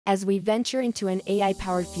As we venture into an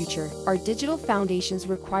AI-powered future, our digital foundations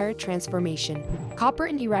require transformation. Copper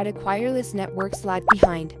and erratic wireless networks lag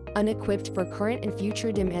behind, unequipped for current and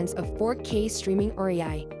future demands of 4K streaming or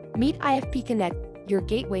AI. Meet IFP Connect, your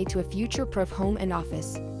gateway to a future-proof home and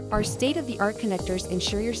office. Our state-of-the-art connectors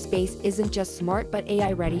ensure your space isn't just smart but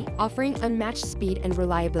AI-ready, offering unmatched speed and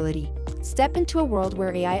reliability. Step into a world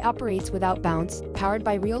where AI operates without bounds, powered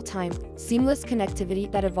by real-time, seamless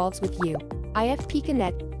connectivity that evolves with you. IFP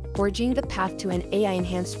Connect, forging the path to an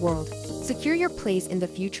AI-enhanced world. Secure your place in the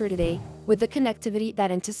future today with the connectivity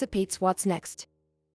that anticipates what's next.